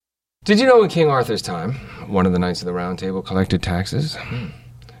Did you know in King Arthur's time, one of the Knights of the Round Table collected taxes?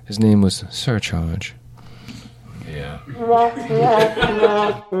 His name was Surcharge. Yeah.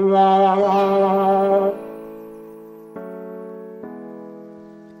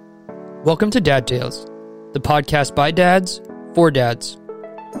 Welcome to Dad Tales, the podcast by dads, for dads.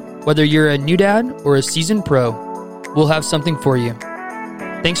 Whether you're a new dad or a seasoned pro, we'll have something for you.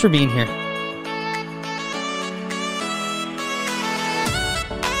 Thanks for being here.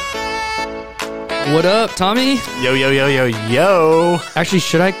 What up, Tommy? Yo, yo, yo, yo, yo. Actually,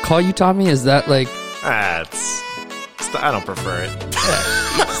 should I call you Tommy? Is that like... I don't prefer it.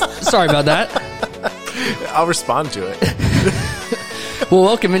 Sorry about that. I'll respond to it. Well,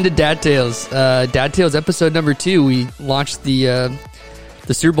 welcome into Dad Tales. Dad Tales episode number 2. We launched the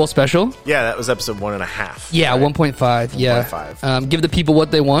Super Bowl special. Yeah, that was episode 1.5. Yeah, right? 1.5. Yeah. 1.5. Give the people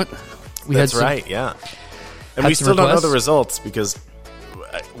what they want. That's right, yeah. And we some still don't know requests. the results because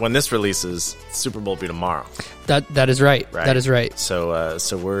when this releases, Super Bowl will be tomorrow. That is right. Right. That is right. So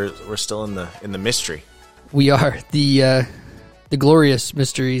we're still in the mystery. We are the glorious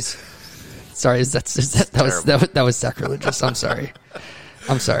mysteries. Sorry, that was sacrilegious. I'm sorry.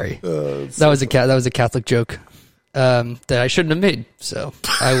 That was a Catholic joke that I shouldn't have made. So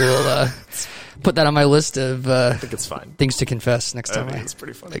I will put that on my list of I think it's fine. things to confess next time. It's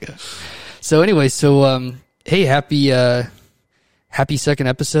pretty funny. So anyway, hey, happy second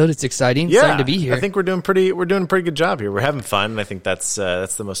episode. It's exciting. Yeah, Exciting to be here. I think we're doing a pretty good job here. We're having fun, and I think that's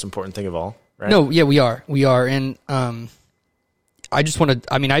the most important thing of all. Right? No, yeah, we are, and I just wanted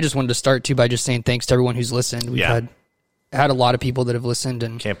to start too by just saying thanks to everyone who's listened. We've had a lot of people that have listened,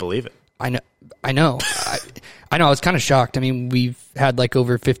 and Can't believe it. I know. I know. I was kind of shocked. I mean, we've had like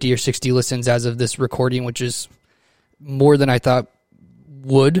over 50 or 60 listens as of this recording, which is more than I thought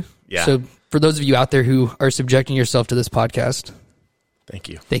would. Yeah. So for those of you out there who are subjecting yourself to this podcast, Thank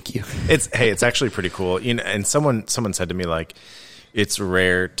you. It's actually pretty cool. You know, and someone said to me, like, it's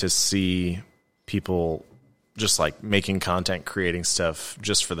rare to see people just like making content, creating stuff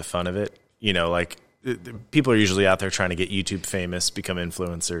just for the fun of it. You know, like people are usually out there trying to get YouTube famous, become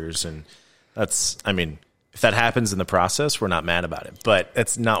influencers, and if that happens in the process, we're not mad about it. But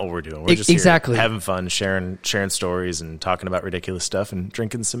that's not what we're doing. We're just exactly here having fun, sharing stories, and talking about ridiculous stuff, and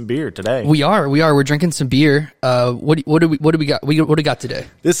drinking some beer today. We are. We're drinking some beer. What do we got? What do we got today?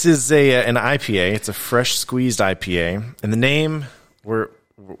 This is an IPA. It's a fresh squeezed IPA, and the name we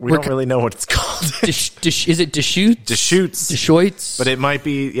don't really know what it's called. Is it Deschutes? Deschutes? But it might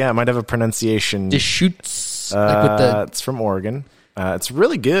be. Yeah, it might have a pronunciation. Deschutes. It's from Oregon. It's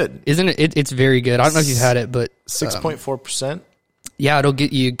really good. Isn't it? It's very good. I don't know if you've had it, but 6.4%. Yeah, it'll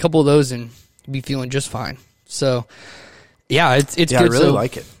get you a couple of those and you'll be feeling just fine. So, yeah, it's good. I really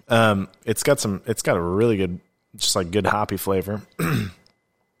like it. It's got a really good, just like good hoppy flavor.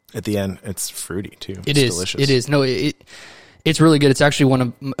 At the end, it's fruity too. It's delicious. It is. No, it's really good. It's actually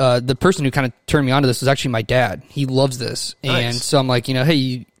one of the person who kind of turned me on to this was actually my dad. He loves this, and so I'm like, hey,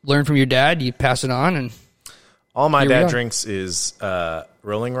 you learn from your dad, you pass it on, and all my dad drinks is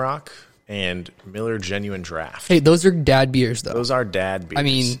Rolling Rock and Miller Genuine Draft. Hey, those are dad beers, though. Those are dad beers. I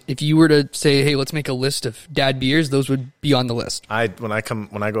mean, if you were to say, hey, let's make a list of dad beers, those would be on the list. When I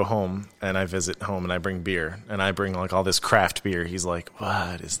go home and I visit home and I bring beer and I bring like all this craft beer, he's like,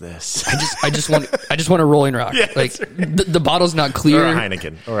 "What is this?" I just want a Rolling Rock. Yeah, like the bottle's not clear. Or a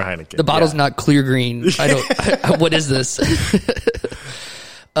Heineken. The bottle's not clear green. I don't. What is this?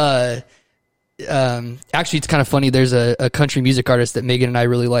 Actually, it's kind of funny. There's a country music artist that Megan and I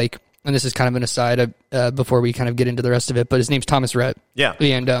really like, and this is kind of an aside before we kind of get into the rest of it, but his name's Thomas Rhett. Yeah.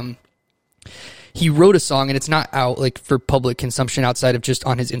 And he wrote a song, and it's not out like for public consumption outside of just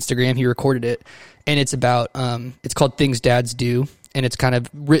on his Instagram. He recorded it, and it's about it's called Things Dads Do, and it's kind of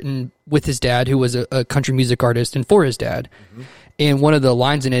written with his dad, who was a country music artist, and for his dad. Mm-hmm. And one of the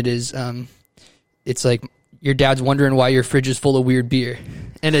lines in it is it's like, your dad's wondering why your fridge is full of weird beer.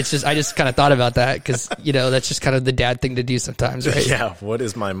 And I just kind of thought about that because, that's just kind of the dad thing to do sometimes, right? Yeah. What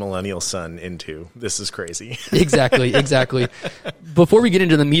is my millennial son into? This is crazy. Exactly. Before we get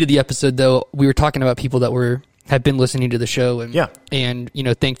into the meat of the episode, though, we were talking about people that have been listening to the show and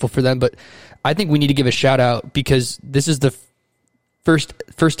thankful for them. But I think we need to give a shout out because this is the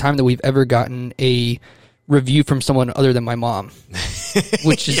first time that we've ever gotten a review from someone other than my mom,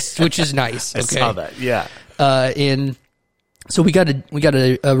 which is nice. Okay? I saw that. Yeah. And so we got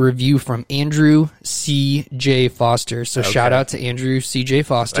a review from Andrew C.J. Foster. So shout out to Andrew C.J.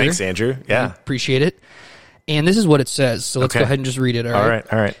 Foster. Thanks, Andrew. Yeah. Appreciate it. And this is what it says. So let's go ahead and just read it. All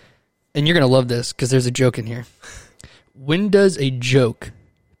right. And you're going to love this because there's a joke in here. When does a joke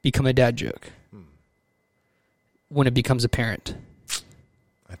become a dad joke? When it becomes apparent.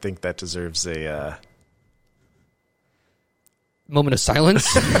 I think that deserves a moment of silence,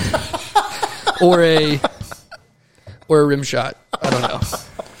 or a rim shot. I don't know.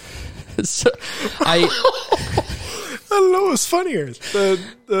 So, I don't know. It was funnier.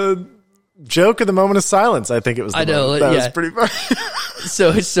 The joke of the moment of silence. I think it was. I know. That was pretty funny.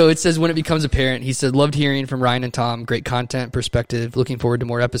 So it says, when it becomes apparent, he said, loved hearing from Ryan and Tom. Great content, perspective. Looking forward to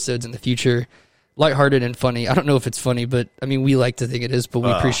more episodes in the future. Lighthearted and funny. I don't know if it's funny, but I mean, we like to think it is, but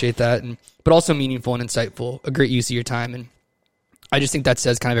we appreciate that. But also meaningful and insightful. A great use of your time. And I just think that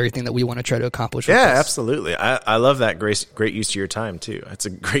says kind of everything that we want to try to accomplish. With Yeah, this. absolutely. I love that great use of your time too. It's a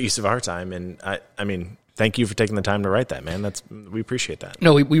great use of our time. And I mean, thank you for taking the time to write that, man. We appreciate that.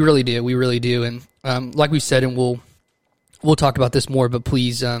 No, we really do. We really do. And like we said, and we'll talk about this more, but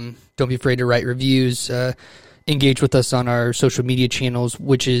please don't be afraid to write reviews. Engage with us on our social media channels,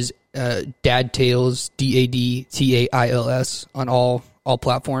 which is Dad Tales, DADTAILS, on all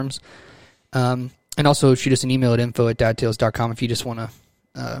platforms. And also shoot us an email at info@dadtales.com if you just want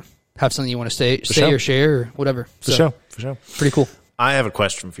to have something you want to say or share or whatever. For sure. Pretty cool. I have a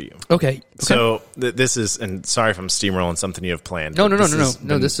question for you. Okay. So this is, and sorry if I'm steamrolling something you have planned. No.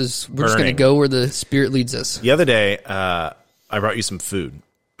 This is, we're just going to go where the spirit leads us. The other day, I brought you some food.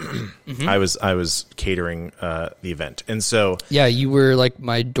 Mm-hmm. I was catering the event, and so yeah, you were like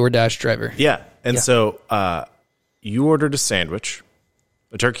my DoorDash driver. Yeah, and so you ordered a sandwich,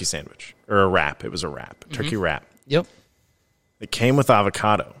 a turkey sandwich, or a wrap. It was a wrap, a turkey wrap. Yep. It came with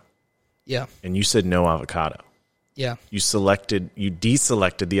avocado. Yeah. And you said no avocado. Yeah. You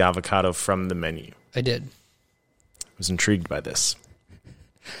deselected the avocado from the menu. I did. I was intrigued by this.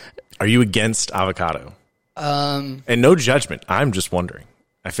 Are you against avocado? And no judgment. I'm just wondering.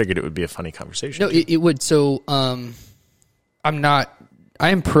 I figured it would be a funny conversation. No, it would. So, I'm not. I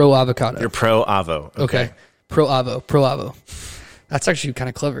am pro avocado. You're pro avo. Okay. Pro avo. That's actually kind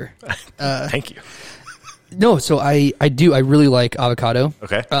of clever. Thank you. No, so I do. I really like avocado.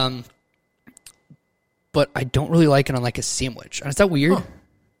 Okay. But I don't really like it on like a sandwich. Is that weird? Huh.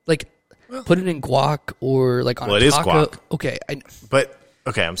 Like, put it in guac or like on a taco. It is guac. Okay.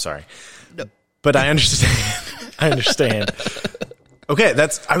 Okay, I'm sorry. No. But I understand. I understand. Okay,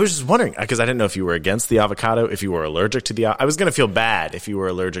 I was just wondering, because I didn't know if you were against the avocado, if you were allergic to I was going to feel bad if you were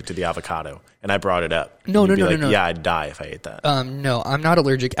allergic to the avocado, and I brought it up. No. Yeah, I'd die if I ate that. No, I'm not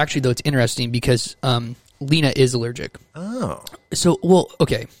allergic. Actually, though, it's interesting because Lena is allergic. Oh. So, well,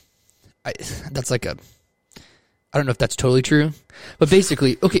 okay. That's like I don't know if that's totally true, but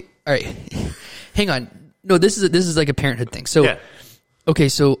basically, okay, all right. Hang on. No, this is like a parenthood thing. So, okay,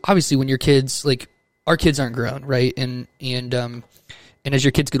 so obviously when your kids, like, our kids aren't grown, right? And as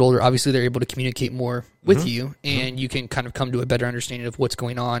your kids get older, obviously they're able to communicate more with you, and you can kind of come to a better understanding of what's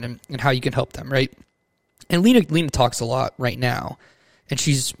going on and how you can help them, right? And Lena talks a lot right now, and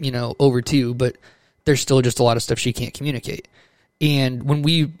she's, over 2, but there's still just a lot of stuff she can't communicate. And when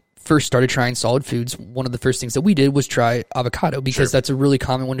we first started trying solid foods, one of the first things that we did was try avocado, because that's a really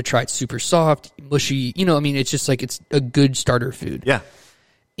common one to try. It's super soft, mushy, it's just like, it's a good starter food. Yeah.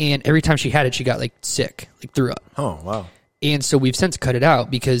 And every time she had it, she got like sick, like threw up. Oh, wow. And so we've since cut it out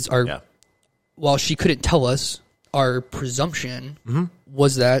because while she couldn't tell us, our presumption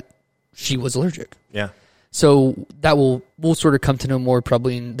was that she was allergic. Yeah. So that we'll sort of come to know more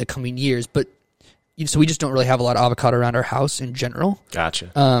probably in the coming years. But so we just don't really have a lot of avocado around our house in general.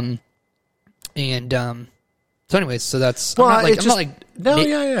 Gotcha. So anyways, so that's, I'm not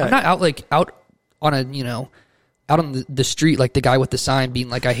out on a, out on the street like the guy with the sign being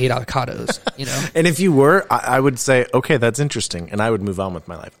like, I hate avocados, And if you were, I would say, okay, that's interesting, and I would move on with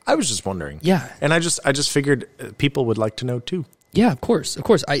my life. I was just wondering. Yeah. And I just figured people would like to know too. Yeah, of course.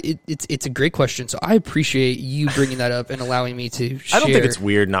 It's a great question. So I appreciate you bringing that up and allowing me to share. I don't think it's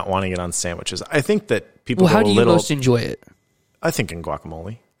weird not wanting it on sandwiches. I think that people how do you most enjoy it? I think in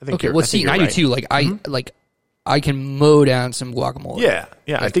guacamole. I think I do too. Like I can mow down some guacamole. Yeah.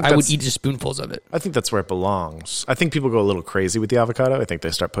 Like, I think I would eat just spoonfuls of it. I think that's where it belongs. I think people go a little crazy with the avocado. I think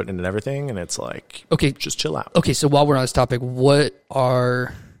they start putting it in everything, and it's like, okay, just chill out. Okay, so while we're on this topic, what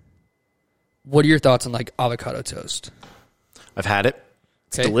are your thoughts on like avocado toast? I've had it.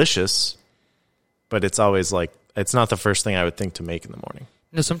 It's delicious, but it's always like, it's not the first thing I would think to make in the morning.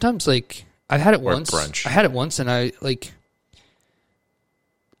 No, sometimes like I've had it once. Brunch. I had it once, and I like.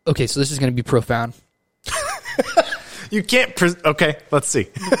 Okay, so this is going to be profound. You can't. Okay, let's see.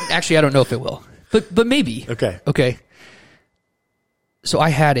 Actually, I don't know if it will, but maybe. Okay. So I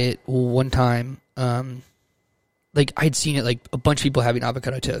had it one time. Like I'd seen it like a bunch of people having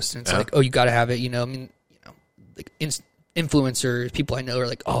avocado toast, and it's like, oh, you got to have it. influencers, people I know are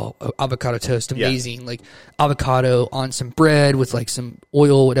like, oh, avocado toast, amazing. Like avocado on some bread with like some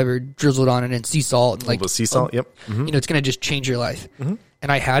oil, whatever, drizzled on it and sea salt. And like sea salt, yep. You know, it's going to just change your life.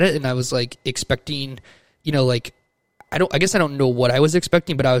 And I had it and I was like expecting, you know, like, I guess I don't know what I was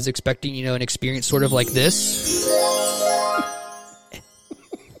expecting, but I was expecting, you know, an experience sort of like this.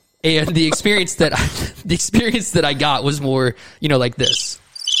 And the experience that I got was more, you know, like this.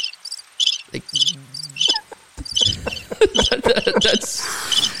 Like,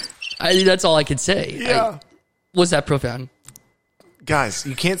 that's all I could say. Yeah. Was that profound? Guys,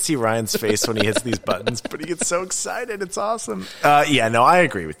 you can't see Ryan's face when he hits these buttons, but he gets so excited. It's awesome. Yeah, no, I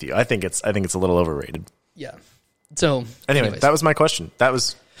agree with you. I think it's a little overrated. Yeah. So anyway, that was my question. That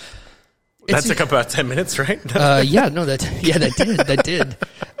took about 10 minutes, right? Yeah, no, that did.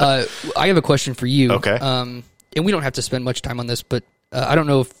 I have a question for you. Okay. And we don't have to spend much time on this, but I don't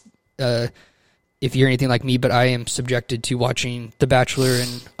know if you're anything like me, but I am subjected to watching The Bachelor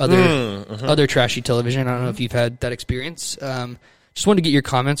and other trashy television. I don't know if you've had that experience. Just wanted to get your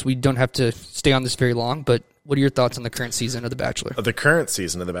comments. We don't have to stay on this very long, but what are your thoughts on the current season of The Bachelor? The current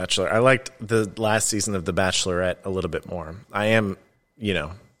season of The Bachelor. I liked the last season of The Bachelorette a little bit more. I am, you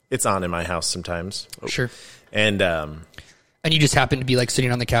know, it's on in my house sometimes. Sure. And you just happen to be like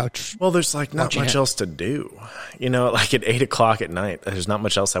sitting on the couch. Well, there's like not much else to do. You know, like at 8:00 at night, there's not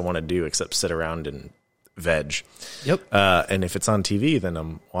much else I want to do except sit around and veg. Yep. And if it's on TV, then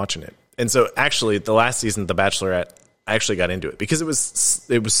I'm watching it. And so actually the last season of The Bachelorette, I actually got into it because it was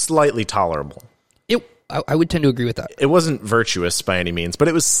slightly tolerable. I would tend to agree with that. It wasn't virtuous by any means, but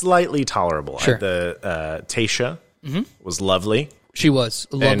it was slightly tolerable. Sure. Tayshia was lovely. She was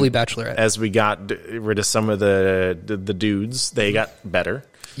a lovely And bachelorette. As we got rid of some of the dudes, they got better.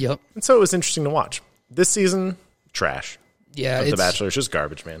 Yep. And so it was interesting to watch. This season, trash. Yeah. The Bachelor is just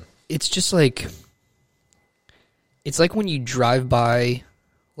garbage, man. It's just like, it's like when you drive by,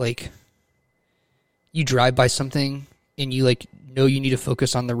 something and you like know you need to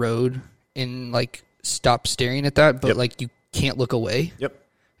focus on the road and like stop staring at that, but like you can't look away. Yep.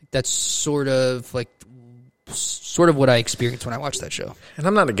 That's sort of what I experienced when I watched that show. And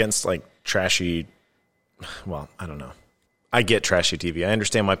I'm not against like trashy. Well, I don't know. I get trashy TV. I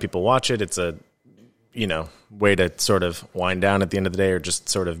understand why people watch it. It's a, you know, way to sort of wind down at the end of the day, or just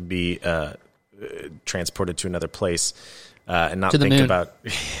sort of be transported to another place and not think moon. about.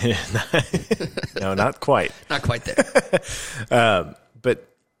 No, not quite. Not quite there. But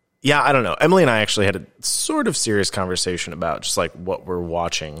yeah, I don't know. Emily and I actually had a sort of serious conversation about just like what we're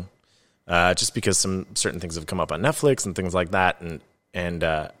watching. Just because some certain things have come up on Netflix and things like that.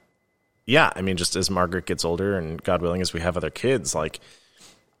 And yeah, I mean, just as Margaret gets older and God willing, as we have other kids, like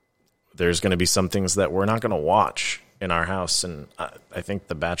there's going to be some things that we're not going to watch in our house. And I think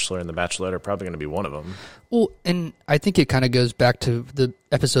The Bachelor and The Bachelorette are probably going to be one of them. Well, and I think it kind of goes back to the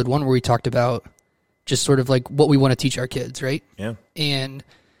episode 1 where we talked about just sort of like what we want to teach our kids, right? Yeah. And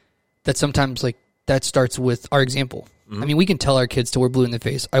that sometimes like that starts with our example. I mean, we can tell our kids till we're blue in the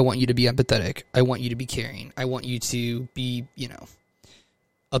face, I want you to be empathetic. I want you to be caring. I want you to be, you know,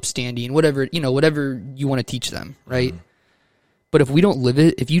 upstanding, whatever you want to teach them, right? But if we don't live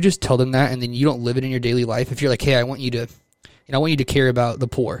it, if you just tell them that and then you don't live it in your daily life, if you're like, hey, I want you to care about the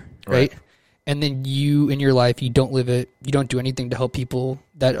poor, right? And then you, in your life, you don't live it, you don't do anything to help people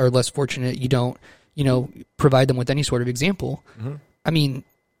that are less fortunate, you don't, you know, provide them with any sort of example. I mean,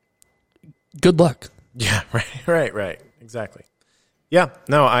 good luck. Yeah, right. Exactly. Yeah,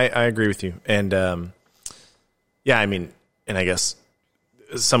 no, I agree with you. And yeah, I mean, and I guess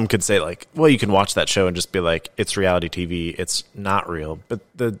some could say like, well, you can watch that show and just be like, it's reality TV, it's not real. But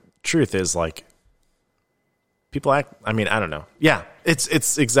the truth is like, people act, I mean, I don't know. Yeah,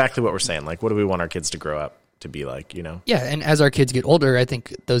 it's exactly what we're saying. Like, what do we want our kids to grow up to be like, you know? Yeah, and as our kids get older, I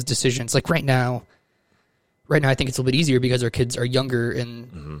think those decisions, like right now, I think it's a little bit easier because our kids are younger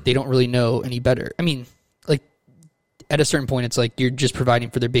and they don't really know any better. I mean, like at a certain point, it's like you're just providing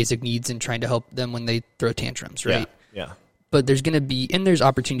for their basic needs and trying to help them when they throw tantrums, right? Yeah. But there's going to be, and there's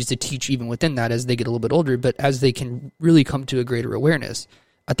opportunities to teach even within that as they get a little bit older. But as they can really come to a greater awareness,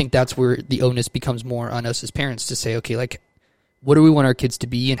 I think that's where the onus becomes more on us as parents to say, okay, like, what do we want our kids to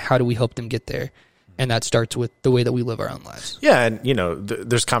be and how do we help them get there? And that starts with the way that we live our own lives. Yeah, and, you know,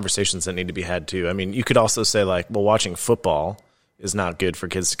 there's conversations that need to be had, too. I mean, you could also say, like, well, watching football is not good for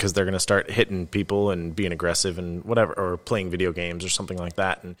kids because they're going to start hitting people and being aggressive and whatever, or playing video games or something like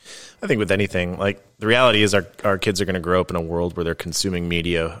that. And I think with anything, like, the reality is our kids are going to grow up in a world where they're consuming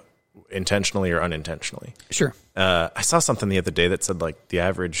media intentionally or unintentionally. Sure. I saw something the other day that said, like, the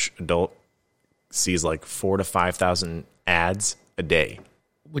average adult sees, like, 4,000 to 5,000 ads a day.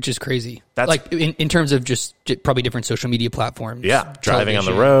 which is crazy. That's like in terms of just probably different social media platforms. Yeah, driving on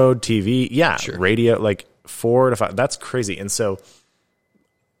the road, TV, radio, like 4 to 5. That's crazy. And so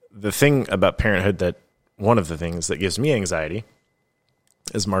the thing about parenthood that one of the things that gives me anxiety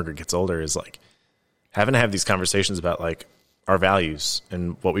as Margaret gets older is like having to have these conversations about like our values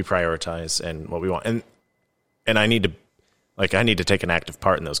and what we prioritize and what we want. And I need to take an active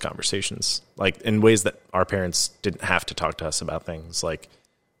part in those conversations, like in ways that our parents didn't have to talk to us about things. Like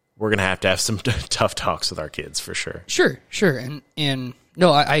we're going to have some tough talks with our kids for sure. Sure. And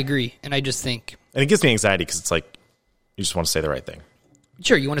no, I agree. And I just think, and it gives me anxiety because it's like, you just want to say the right thing.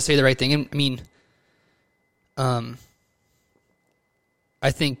 Sure. You want to say the right thing. And I mean, I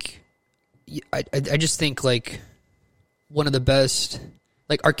think, I just think like one of the best,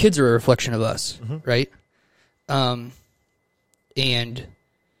 like our kids are a reflection of us, right? And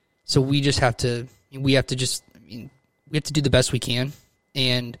so we just have to, we have to do the best we can.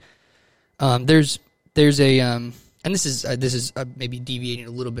 And, there's a, and this is maybe deviating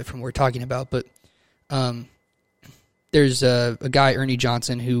a little bit from what we're talking about, but, there's a guy, Ernie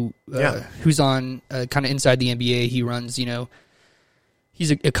Johnson, who's on kind of Inside the NBA. He runs,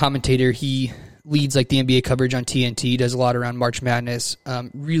 he's a commentator. He leads like the NBA coverage on TNT. He does a lot around March Madness.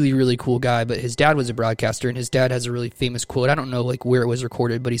 Really, really cool guy. But his dad was a broadcaster, and his dad has a really famous quote. I don't know like where it was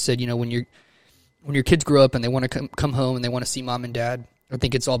recorded, but he said, when your kids grow up and they want to come home and they want to see mom and dad, I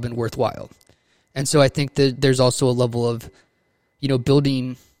think it's all been worthwhile. And so I think that there's also a level of,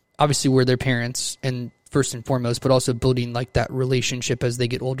 building. Obviously, we're their parents, and first and foremost, but also building like that relationship as they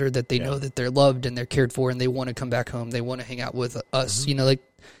get older, that they know that they're loved and they're cared for, and they want to come back home. They want to hang out with us,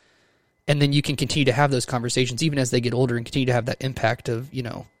 and then you can continue to have those conversations even as they get older and continue to have that impact of,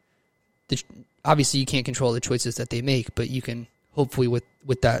 obviously you can't control the choices that they make, but you can hopefully with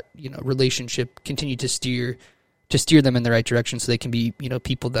that, relationship continue to steer them in the right direction so they can be,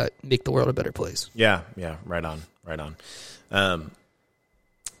 people that make the world a better place. Yeah. Yeah. Right on.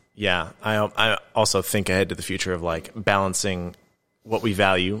 Yeah, I also think ahead to the future of like balancing what we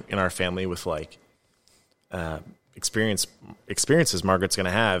value in our family with like experiences Margaret's going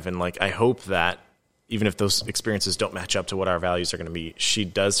to have, and like I hope that even if those experiences don't match up to what our values are going to be, she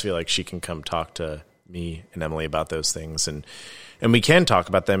does feel like she can come talk to me and Emily about those things, and we can talk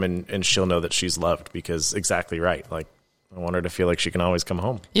about them, and she'll know that she's loved, because exactly right. Like I want her to feel like she can always come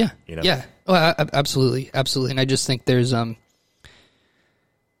home. Yeah, yeah. Oh, absolutely, and I just think there's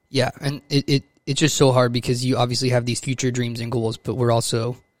yeah, and it's just so hard because you obviously have these future dreams and goals, but we're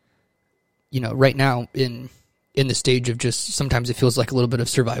also, right now in the stage of just sometimes it feels like a little bit of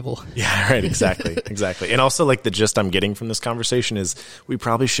survival. Yeah, right, exactly. And also like the gist I'm getting from this conversation is we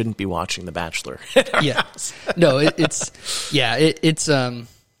probably shouldn't be watching The Bachelor. Yeah, no, it's just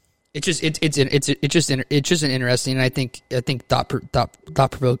an interesting, and I think thought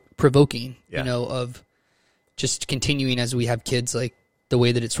provoking, of just continuing as we have kids, like the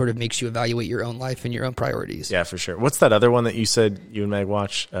way that it sort of makes you evaluate your own life and your own priorities. Yeah, for sure. What's that other one that you said you and Meg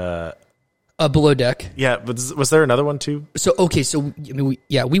watch? Below Deck. Yeah, but was there another one too? So we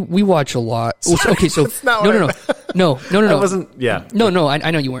watch a lot. Sorry, okay, so no. I wasn't. Yeah. No.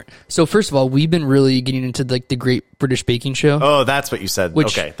 I know you weren't. So first of all, we've been really getting into like the Great British Baking Show. Oh, that's what you said.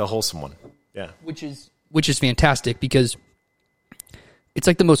 Okay, the wholesome one. Yeah. Which is fantastic because it's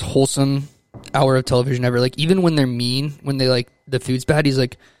like the most wholesome hour of television ever. Like even when they're mean, when they like the food's bad, he's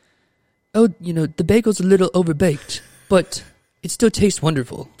like, "Oh, the bagel's a little overbaked, but it still tastes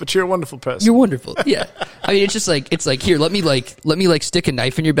wonderful. But you're a wonderful person. You're wonderful." Yeah. I mean, it's like here, let me stick a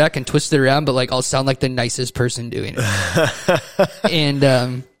knife in your back and twist it around, but like I'll sound like the nicest person doing it.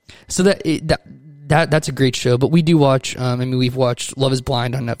 And so that's a great show. But we do watch. We've watched Love Is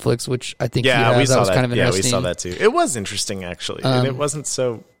Blind on Netflix, which I think we saw was kind of interesting. Yeah, we saw that too. It was interesting actually, and it wasn't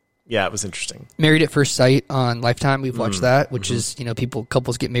so. Yeah, it was interesting. Married at First Sight on Lifetime. We've watched that, which is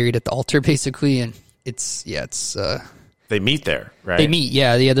couples get married at the altar basically, and it's. They meet there, right? They meet,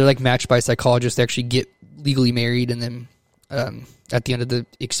 yeah. They're like matched by psychologists. They actually get legally married, and then at the end of the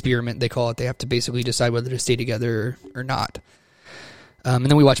experiment, they call it, they have to basically decide whether to stay together or not. And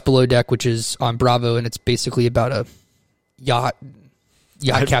then we watch Below Deck, which is on Bravo, and it's basically about a yacht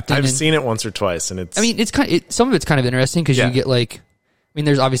captain. I've seen it once or twice, and it's. I mean, it's some of it's kind of interesting because you get like. I mean,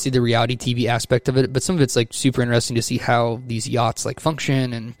 there's obviously the reality TV aspect of it, but some of it's like super interesting to see how these yachts like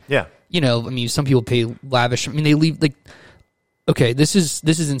function, and some people pay lavish. I mean, they leave like. Okay, this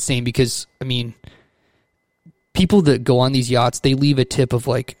is insane because people that go on these yachts, they leave a tip of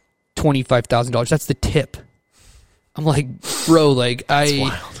like $25,000. That's the tip. I'm like, bro, like That's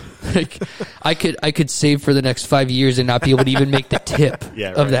wild. Like I could save for the next 5 years and not be able to even make the tip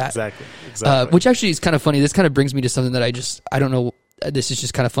of that. Exactly. Which actually is kind of funny. This kind of brings me to something that I don't know. this is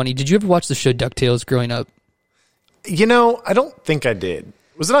just kind of funny. Did you ever watch the show DuckTales growing up? You know, I don't think I did.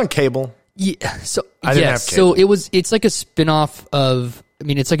 Was it on cable? Yeah. So I didn't have so cable. it's like a spin-off of, I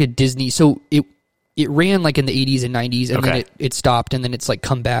mean, it's like a Disney. So it ran like in the 80s and 90s, and then it stopped, and then it's like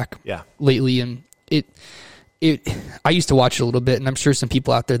come back lately, and I used to watch it a little bit, and I'm sure some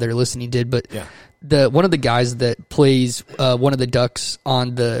people out there that are listening did, but one of the guys that plays one of the ducks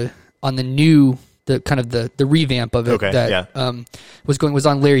on the new, the kind of the revamp of it was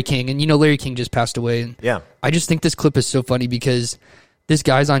on Larry King, and Larry King just passed away, and I just think this clip is so funny because this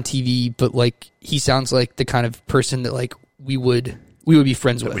guy's on TV, but like he sounds like the kind of person that like we would be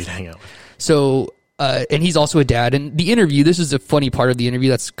friends with. We'd hang out with. So and he's also a dad, and the interview, this is a funny part of the interview,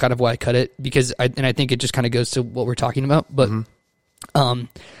 that's kind of why I cut it, because I think it just kind of goes to what we're talking about, but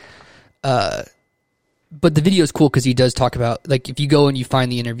but the video is cool because he does talk about, like, if you go and you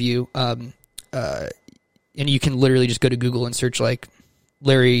find the interview, and you can literally just go to Google and search like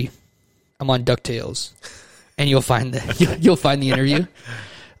Larry, I'm on DuckTales, and you'll find the interview.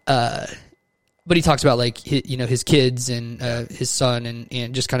 But he talks about like his kids and his son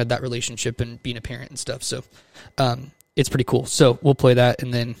and just kind of that relationship and being a parent and stuff. So it's pretty cool. So we'll play that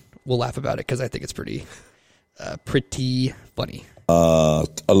and then we'll laugh about it because I think it's pretty funny. A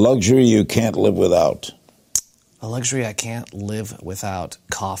luxury you can't live without. A luxury I can't live without.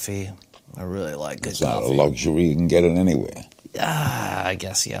 Coffee. I really like good It's coffee. not a luxury. You can get it anywhere. I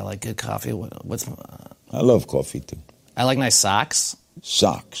guess, yeah, I like good coffee. I love coffee, too. I like nice socks.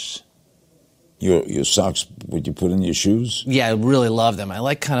 Socks. Your socks, would you put in your shoes? Yeah, I really love them. I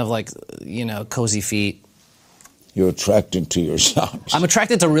like kind of like, cozy feet. You're attracted to your socks. I'm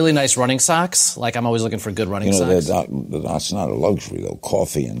attracted to really nice running socks. Like, I'm always looking for good running socks. That's not a luxury, though.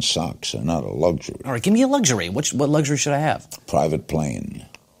 Coffee and socks are not a luxury. All right, give me a luxury. What luxury should I have? Private plane.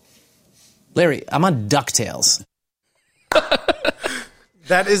 Larry, I'm on DuckTales.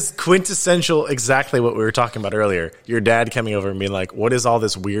 That is quintessential, exactly what we were talking about earlier. Your dad coming over and being like, "What is all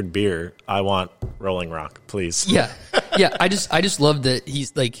this weird beer? I want Rolling Rock, please." Yeah. I just love that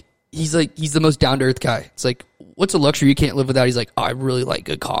he's the most down to earth guy. It's like, what's a luxury you can't live without? He's like, I really like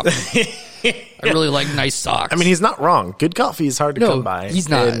good coffee. I really like nice socks. I mean, he's not wrong. Good coffee is hard to come by. He's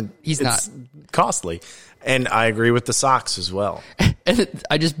not. And He's it's not costly. And I agree with the socks as well. And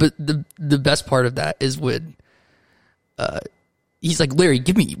but the best part of that is when he's like, Larry,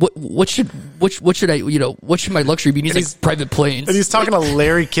 give me what should I what should my luxury be? And he's like, private planes. And he's talking to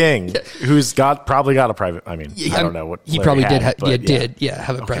Larry King, who's probably got a private. I mean, I don't know what he Larry probably had, did.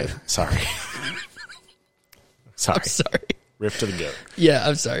 Have a private. Sorry. I'm sorry. Rip to the goat. Yeah,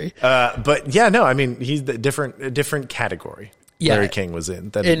 I'm sorry. But yeah, no, I mean, he's a different category. Yeah. Larry King was in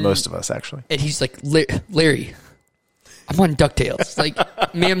than most of us, actually. And he's like, Larry, I'm on DuckTales. Like,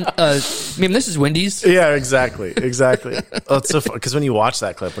 ma'am, this is Wendy's. Yeah, exactly. Oh, it's so fun because when you watch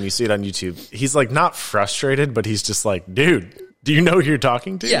that clip, when you see it on YouTube, he's like not frustrated, but he's just like, dude, do you know who you're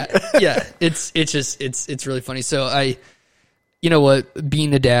talking to? Yeah. It's really funny. So you know what,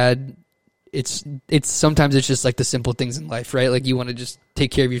 being a dad, it's sometimes it's just like the simple things in life, right? Like you want to just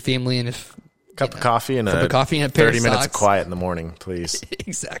take care of your family, and if cup of coffee and a pair 30 of minutes socks. of quiet in the morning, please.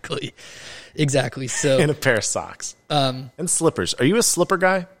 Exactly. So And a pair of socks. And slippers. Are you a slipper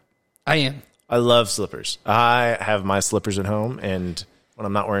guy? I am. I love slippers. I have my slippers at home, and when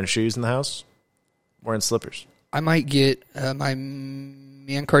I'm not wearing shoes in the house, I'm wearing slippers. I might get my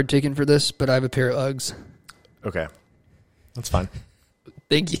man card taken for this, but I have a pair of Uggs. Okay. That's fine.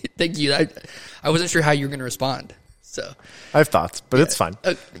 Thank you. I wasn't sure how you were going to respond. So I have thoughts, but it's fine.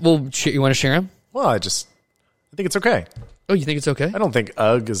 Well, you want to share them? Well, I think it's okay. Oh, you think it's okay? I don't think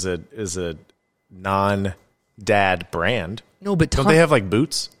UGG is a non-dad brand. No, but don't they have like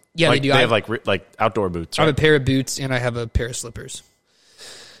boots? Yeah, like, they do. They have like outdoor boots. Right? I have a pair of boots and I have a pair of slippers.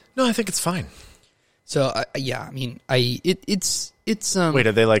 No, I think it's fine. So it's Wait,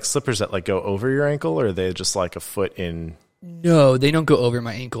 are they like slippers that like go over your ankle, or are they just like a foot in? No, they don't go over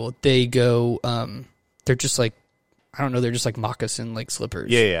my ankle. They go. They're just like, I don't know. They're just like moccasin like slippers.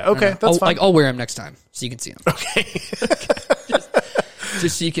 Yeah. Okay, that's fine. I'll wear them next time so you can see them. Okay.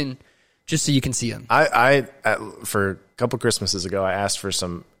 just so you can see them. I for a couple Christmases ago, I asked for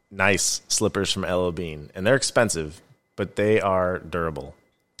some nice slippers from L.O. Bean, and they're expensive, but they are durable.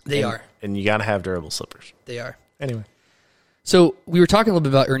 They are, and you got to have durable slippers. They are. Anyway, so we were talking a little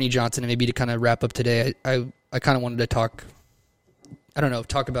bit about Ernie Johnson, and maybe to kind of wrap up today, I kind of wanted to talk about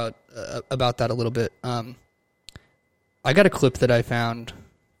that a little bit. I got a clip that I found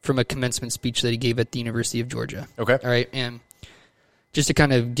from a commencement speech that he gave at the University of Georgia. Okay. All right. And just to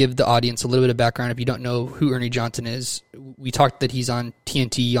kind of give the audience a little bit of background, if you don't know who Ernie Johnson is, we talked that he's on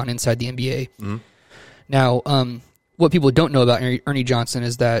TNT on Inside the NBA. Mm-hmm. Now, what people don't know about Ernie Johnson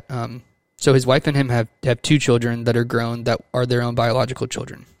is that so his wife and him have 2 children that are grown that are their own biological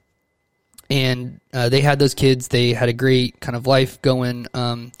children. And they had those kids. They had a great kind of life going.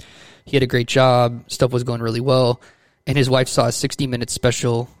 He had a great job. Stuff was going really well. And his wife saw a 60-minute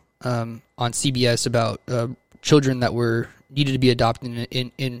special on CBS about children that needed to be adopted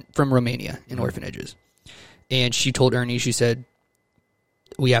from Romania in orphanages. And she told Ernie, she said,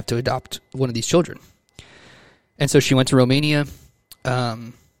 we have to adopt one of these children. And so she went to Romania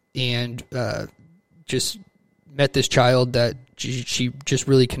and just met this child that she just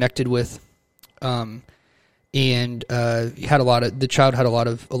really connected with. The child had a lot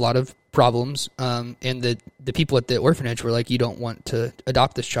of problems. And the people at the orphanage were like, you don't want to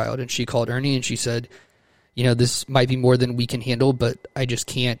adopt this child. And she called Ernie and she said, this might be more than we can handle, but I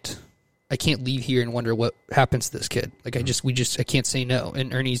can't leave here and wonder what happens to this kid. Like I can't say no.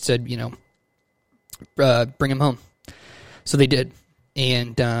 And Ernie said, bring him home. So they did.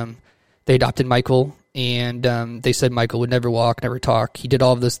 And, they adopted Michael and, they said Michael would never walk, never talk. He did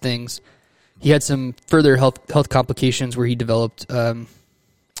all of those things. He had some further health complications where he developed,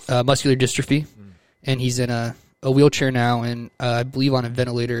 muscular dystrophy and he's in a wheelchair now. And, I believe on a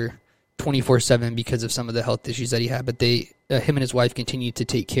ventilator 24/7 because of some of the health issues that he had, but him and his wife continued to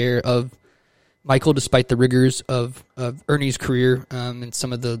take care of Michael despite the rigors of Ernie's career, and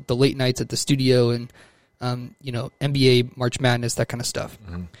some of the late nights at the studio and, NBA, March Madness, that kind of stuff.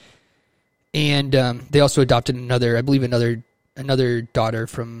 Mm-hmm. And, they also adopted another daughter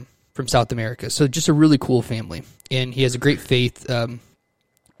from South America. So just a really cool family. And he has a great faith,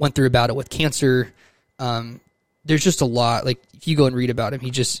 went through about it with cancer. There's just a lot, like if you go and read about him,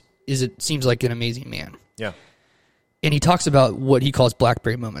 it seems like an amazing man. Yeah. And he talks about what he calls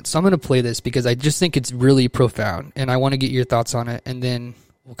BlackBerry moments. So I'm going to play this because I just think it's really profound and I want to get your thoughts on it and then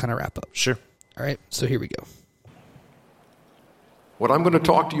we'll kind of wrap up. Sure. All right. So here we go. What I'm going to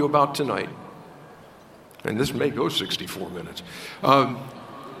talk to you about tonight, and this may go 64 minutes,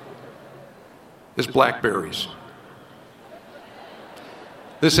 is BlackBerries.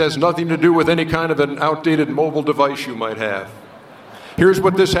 This has nothing to do with any kind of an outdated mobile device you might have. Here's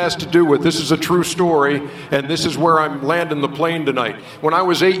what this has to do with. This is a true story, and this is where I'm landing the plane tonight. When I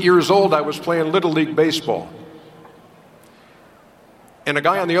was 8 years old, I was playing Little League Baseball. And a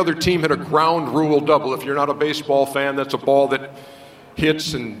guy on the other team hit a ground rule double. If you're not a baseball fan, that's a ball that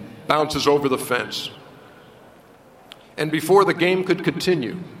hits and bounces over the fence. And before the game could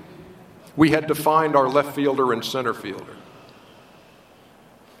continue, we had to find our left fielder and center fielder.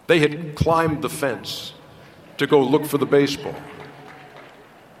 They had climbed the fence to go look for the baseball.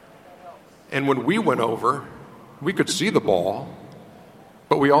 And when we went over, we could see the ball,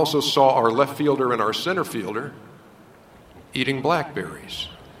 but we also saw our left fielder and our center fielder eating blackberries.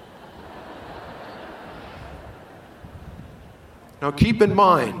 Now keep in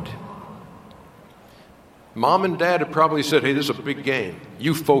mind, Mom and Dad had probably said, hey, this is a big game.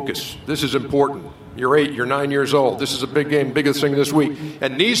 You focus. This is important. You're 8, you're 9 years old. This is a big game, biggest thing this week.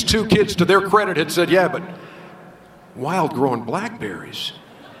 And these 2 kids, to their credit, had said, yeah, but wild growing blackberries.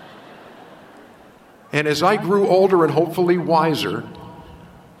 And as I grew older and hopefully wiser,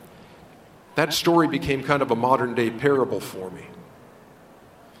 that story became kind of a modern-day parable for me.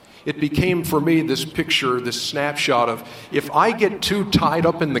 It became for me this picture, this snapshot of, if I get too tied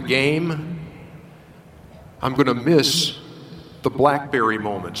up in the game, I'm going to miss the blackberry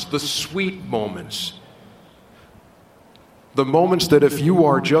moments, the sweet moments. The moments that if you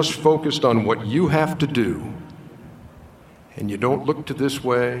are just focused on what you have to do, and you don't look to this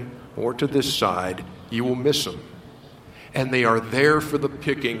way or to this side, you will miss them. And they are there for the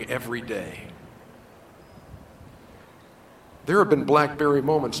picking every day. There have been blackberry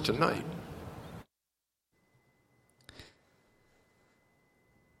moments tonight.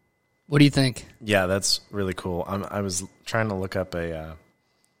 What do you think? Yeah, that's really cool. I was trying to look up a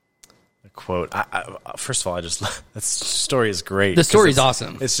quote. First of all, that story is great. The story's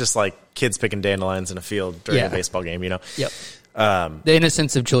awesome. It's just like kids picking dandelions in a field during a baseball game, Yep. The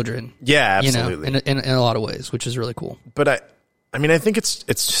innocence of children. Yeah, absolutely. In a lot of ways, which is really cool. But I mean, I think it's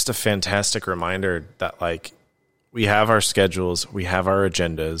just a fantastic reminder that like we have our schedules, we have our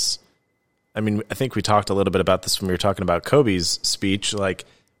agendas. I mean, I think we talked a little bit about this when we were talking about Kobe's speech. Like,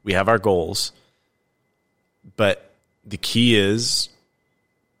 we have our goals, but the key is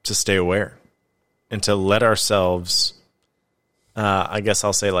to stay aware and to let ourselves, I guess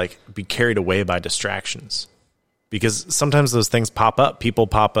I'll say, like, be carried away by distractions. Because sometimes those things pop up. People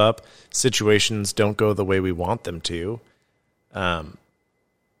pop up. Situations don't go the way we want them to. And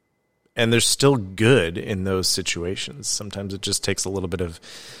there's still good in those situations. Sometimes it just takes a little bit of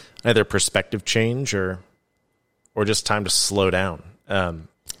either perspective change or or just time to slow down.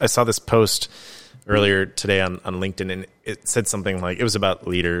 I saw this post earlier today on LinkedIn, and it said something like, it was about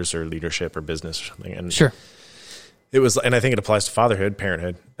leaders or leadership or business or something. And Sure. it was, and I think it applies to fatherhood,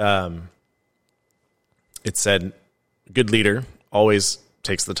 parenthood. It said, good leader always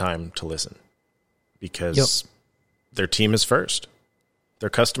takes the time to listen because their team is first, their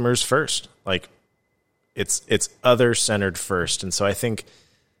customers first. Like it's other centered first. And so I think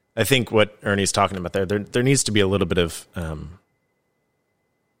what Ernie's talking about there needs to be a little bit of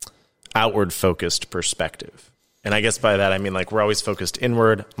outward focused perspective. And I guess by that, I mean, like, we're always focused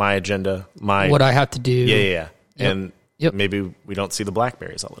inward, my agenda, what I have to do. Yeah. Yep. And Yep. maybe we don't see the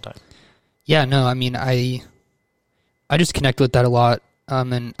blackberries all the time. Yeah, no, I mean, I just connect with that a lot.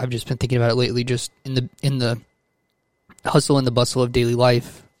 And I've just been thinking about it lately, just in the hustle and the bustle of daily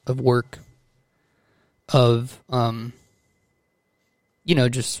life, of work, of,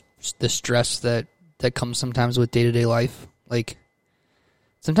 just the stress that comes sometimes with day-to-day life. Like,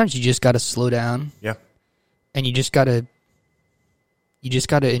 sometimes you just got to slow down. Yeah. And you just got to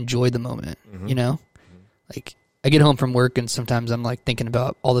enjoy the moment, you know? Like, I get home from work and sometimes I'm like thinking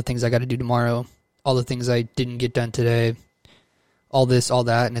about all the things I got to do tomorrow, all the things I didn't get done today, all this, all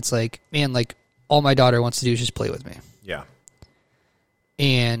that. And it's like, man, like, all my daughter wants to do is just play with me. Yeah.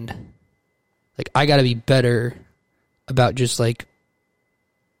 And like, I got to be better about just like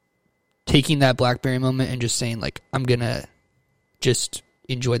taking that BlackBerry moment and just saying, like, I'm going to just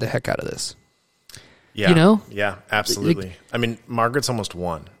enjoy the heck out of this. Yeah. You know? Yeah, absolutely. I mean, Margaret's almost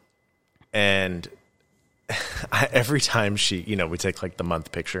 1. And every time we take like the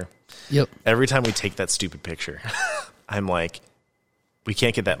month picture. Yep. Every time we take that stupid picture, I'm like, we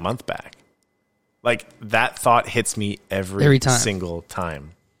can't get that month back. Like, that thought hits me every time. single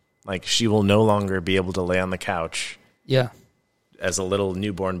time. Like, she will no longer be able to lay on the couch. Yeah. As a little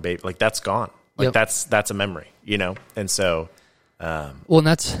newborn baby. Like, that's gone. Like, that's a memory, you know? And so, well, and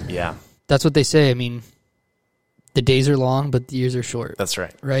that's what they say. I mean, the days are long, but the years are short. That's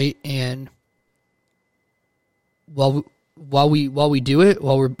right. Right. And while we do it,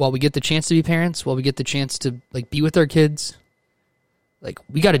 while we get the chance to be parents, while we get the chance to like be with our kids, like,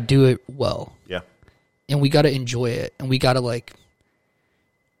 we got to do it well. Yeah. And we got to enjoy it. And we got to like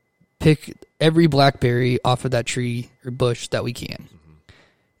pick every blackberry off of that tree or bush that we can.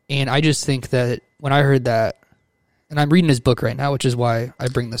 And I just think that when I heard that, and I'm reading his book right now, which is why I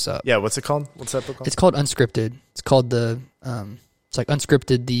bring this up. Yeah. What's it called? What's that book called? It's called Unscripted. It's called it's like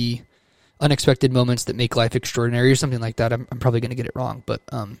Unscripted, the unexpected moments that make life extraordinary, or something like that. I'm probably going to get it wrong, but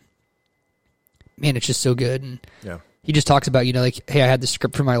man, it's just so good. And yeah. He just talks about, like, hey, I had the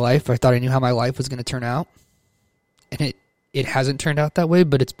script for my life. I thought I knew how my life was going to turn out, and it hasn't turned out that way,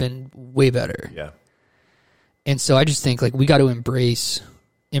 but it's been way better. Yeah. And so I just think, like, we got to embrace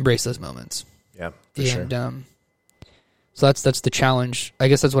those moments. Yeah, for sure. And so that's the challenge. I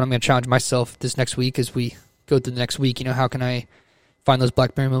guess that's what I'm going to challenge myself this next week as we go through the next week. How can I find those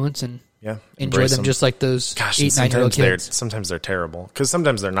blackberry moments and enjoy them just like those 8-9-year-old kids? Sometimes they're terrible because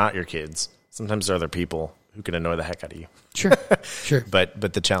sometimes they're not your kids. Sometimes they're other people who can annoy the heck out of you. Sure. But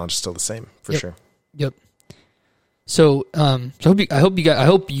the challenge is still the same for sure. Yep. So, I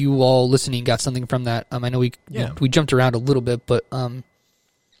hope you all listening got something from that. I know we jumped around a little bit, but I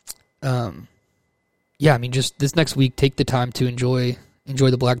mean, just this next week, take the time to enjoy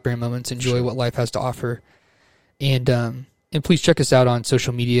the blackberry moments, enjoy what life has to offer, and please check us out on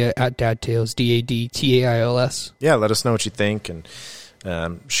social media at DadTales, DADTAILS. Yeah, let us know what you think, and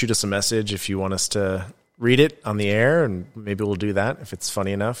shoot us a message if you want us to read it on the air, and maybe we'll do that if it's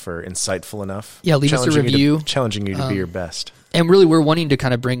funny enough or insightful enough. Yeah, leave us a review. Challenging you to be your best. And really, we're wanting to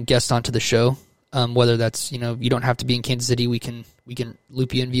kind of bring guests onto the show, whether that's, you don't have to be in Kansas City. We can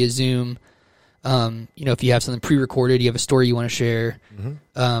loop you in via Zoom. If you have something pre-recorded, you have a story you want to share,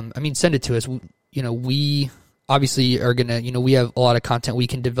 send it to us. We obviously are going to, we have a lot of content we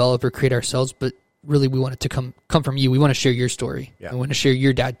can develop or create ourselves, but really we want it to come from you. We want to share your story. Yeah. We want to share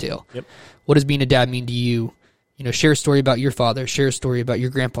your dad tale. Yep. What does being a dad mean to you? Share a story about your father, share a story about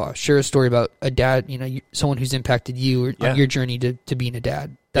your grandpa, share a story about a dad, someone who's impacted you on your journey to being a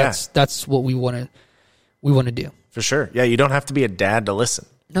dad. That's what we want to do. For sure. Yeah. You don't have to be a dad to listen.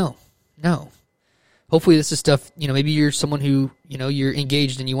 No. Hopefully this is stuff, maybe you're someone who, you're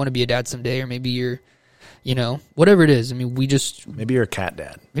engaged and you want to be a dad someday, or maybe you're, whatever it is. I mean, maybe you're a cat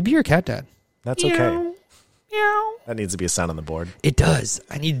dad. Maybe you're a cat dad. That's okay. Meow. That needs to be a sound on the board. It does.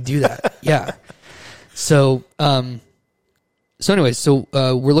 I need to do that. Yeah. So, anyways,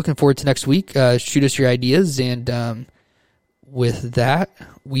 we're looking forward to next week. Shoot us your ideas. And, with that,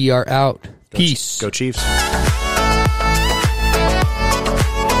 we are out. Peace. Go Chiefs.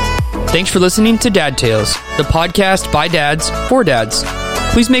 Thanks for listening to Dad Tales, the podcast by dads for dads.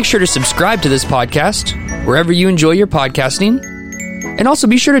 Please make sure to subscribe to this podcast wherever you enjoy your podcasting. And also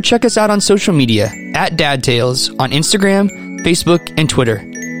be sure to check us out on social media at Dad Tales on Instagram, Facebook, and Twitter.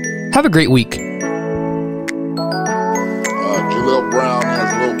 Have a great week. Jaleel Brown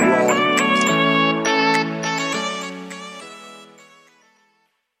has a little